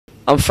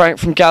I'm Frank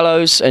from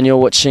Gallows, and you're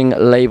watching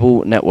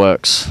Label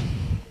Networks.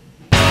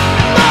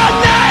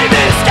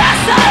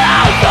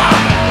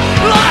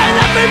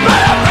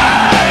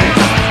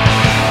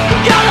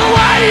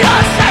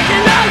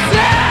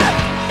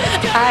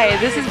 Hi,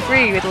 this is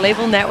Bree with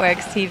Label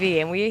Networks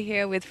TV, and we're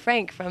here with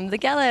Frank from the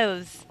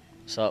Gallows.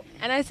 What's up?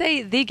 And I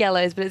say the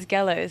Gallows, but it's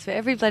Gallows. For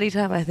every bloody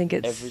time, I think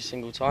it's... Every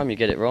single time you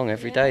get it wrong,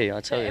 every day,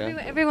 I tell you.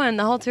 Everyone,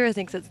 the whole tour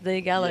thinks it's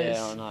the Gallows.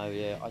 Yeah, I know,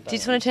 yeah. I Do you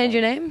just want to change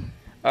your name?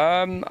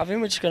 I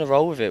think we're just going to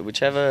roll with it.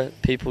 Whichever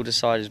people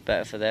decide is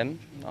better for them.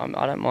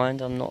 I don't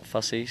mind, I'm not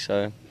fussy,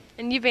 so...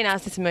 And you've been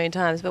asked this a million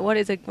times, but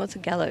what's a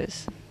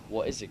Gallows?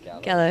 What is a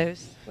gallows?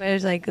 Gallows.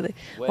 Where's like...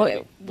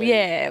 what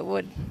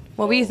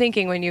were you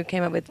thinking when you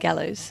came up with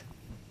Gallows?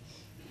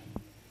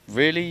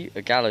 Really,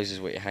 a gallows is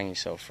what you hang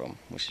yourself from,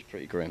 which is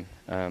pretty grim.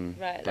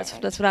 Right, that's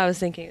what I was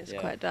thinking. It's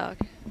quite dark.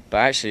 But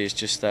actually, it's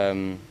just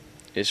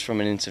it's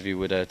from an interview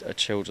with a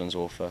children's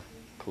author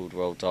called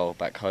Roald Dahl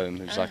back home,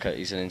 who's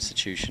he's an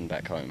institution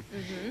back home,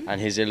 and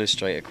his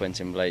illustrator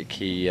Quentin Blake,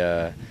 he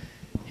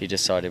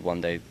decided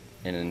one day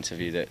in an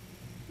interview that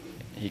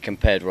he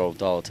compared Roald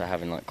Dahl to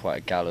having like quite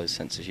a gallows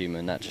sense of humour,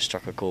 and that just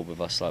struck a chord with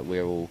us. Like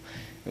we've all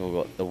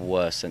got the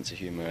worst sense of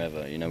humour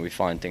ever. You know, we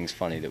find things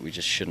funny that we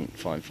just shouldn't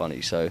find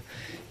funny. So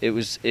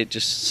it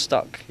just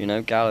stuck. You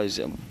know, Gallows.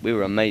 We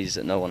were amazed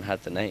that no one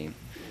had the name,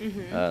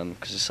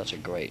 because it's such a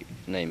great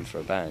name for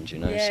a band. You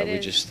know, yeah,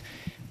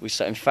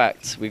 so in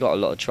fact we got a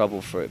lot of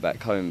trouble for it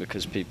back home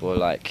because people were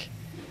like,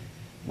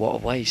 "What a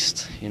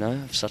waste!" You know,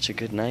 of such a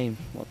good name.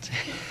 What?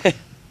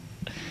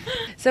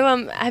 So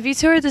have you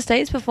toured the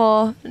States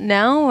before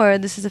now, or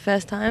this is the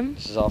first time?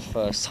 This is our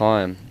first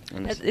time.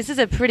 And this is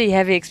a pretty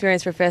heavy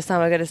experience for a first time,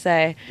 I got to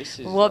say.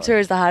 Warped Tour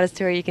is the hardest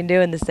tour you can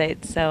do in the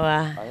States. So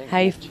I think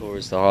Warped Tour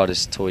is the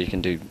hardest tour you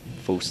can do.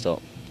 Full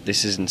stop.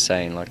 This is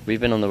insane. Like we've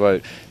been on the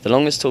road. The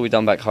longest tour we've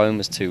done back home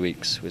was 2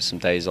 weeks with some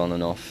days on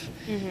and off.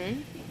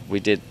 We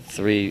did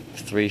three,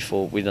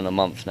 4. We've done a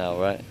month now,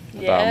 right?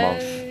 Yeah, about a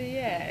month.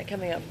 Yeah,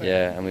 coming up.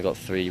 Yeah, and we got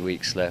 3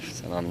 weeks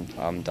left, and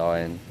I'm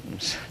dying.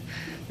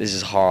 This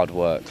is hard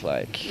work.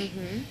 Like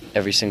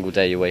every single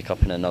day you wake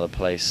up in another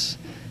place.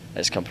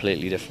 It's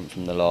completely different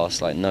from the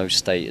last. Like no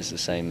state is the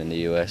same in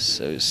the US.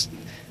 So it's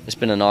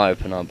been an eye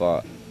opener,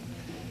 but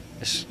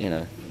it's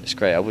it's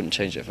great. I wouldn't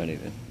change it for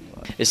anything.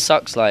 It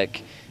sucks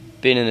like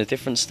being in a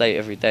different state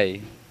every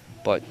day,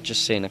 but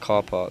just seeing a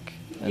car park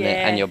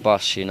and your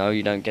bus. You know,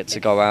 you don't get to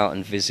go out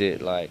and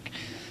visit. Like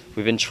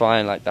we've been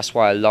trying. Like that's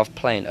why I love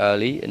playing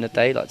early in the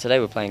day. Like today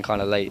we're playing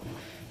kind of late,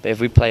 but if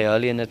we play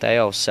early in the day,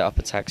 I'll set up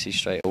a taxi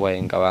straight away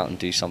and go out and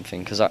do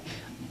something because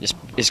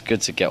it's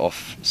good to get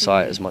off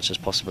site as much as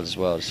possible as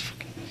well.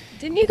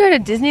 Didn't you go to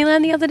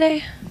Disneyland the other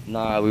day?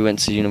 No, we went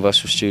to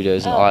Universal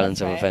Studios and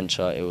Islands of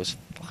Adventure. It was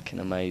fucking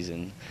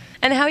amazing.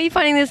 And how are you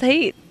finding this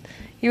heat?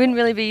 You wouldn't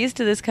really be used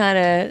to this kind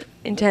of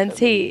intense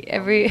heat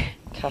every...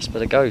 Casper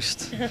the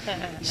Ghost.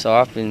 So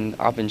I've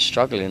been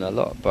struggling a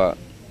lot, but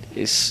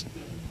it's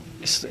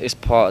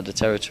part of the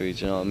territory,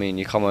 do you know what I mean?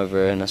 You come over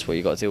here and that's what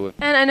you got to deal with.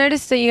 And I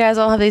noticed that you guys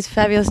all have these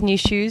fabulous new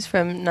shoes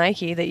from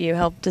Nike that you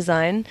helped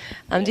design.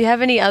 Do you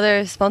have any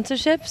other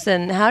sponsorships,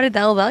 and how did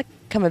all that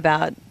come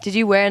about? Did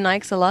you wear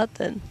Nikes a lot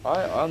then?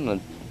 I'm a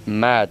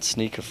mad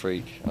sneaker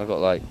freak. I've got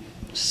like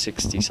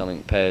 60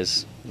 something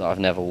pairs that I've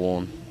never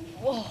worn.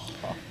 Whoa.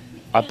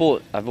 I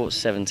bought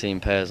 17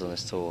 pairs on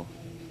this tour.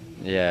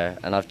 Yeah,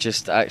 and I've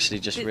just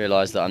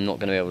realised that I'm not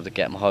going to be able to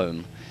get them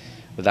home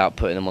without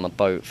putting them on a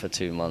boat for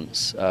 2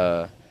 months.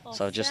 So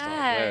I just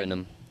started wearing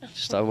them.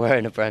 Just started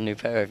wearing a brand new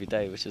pair every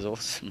day, which is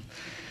awesome.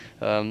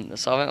 So I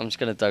think I'm just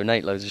going to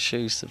donate loads of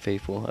shoes to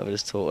people over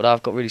this tour. Although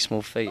I've got really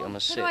small feet. I'm a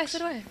 6. So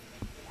do I.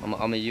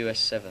 I'm a US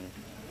 7.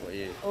 What are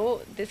you?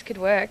 Oh, this could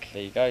work.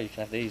 There you go. You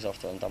can have these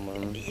after I'm done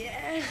with them.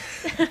 Yes.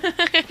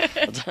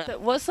 So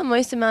what's the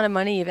most amount of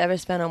money you've ever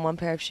spent on one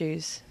pair of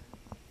shoes?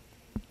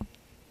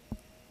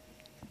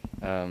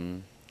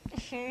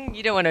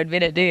 You don't want to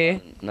admit it, do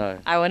you? No.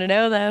 I want to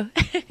know though.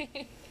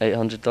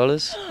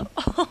 $800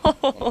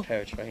 on a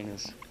pair of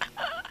trainers.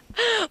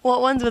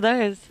 What ones were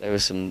those? There were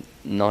some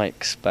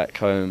Nikes back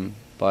home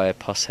by a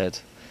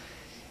pusshead,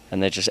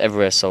 and they're just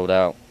everywhere sold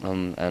out.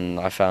 And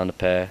I found a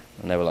pair,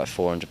 and they were like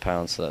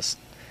 £400, so that's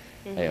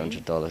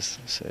 $800.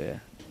 So yeah.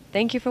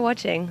 Thank you for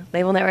watching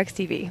Label Networks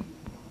TV.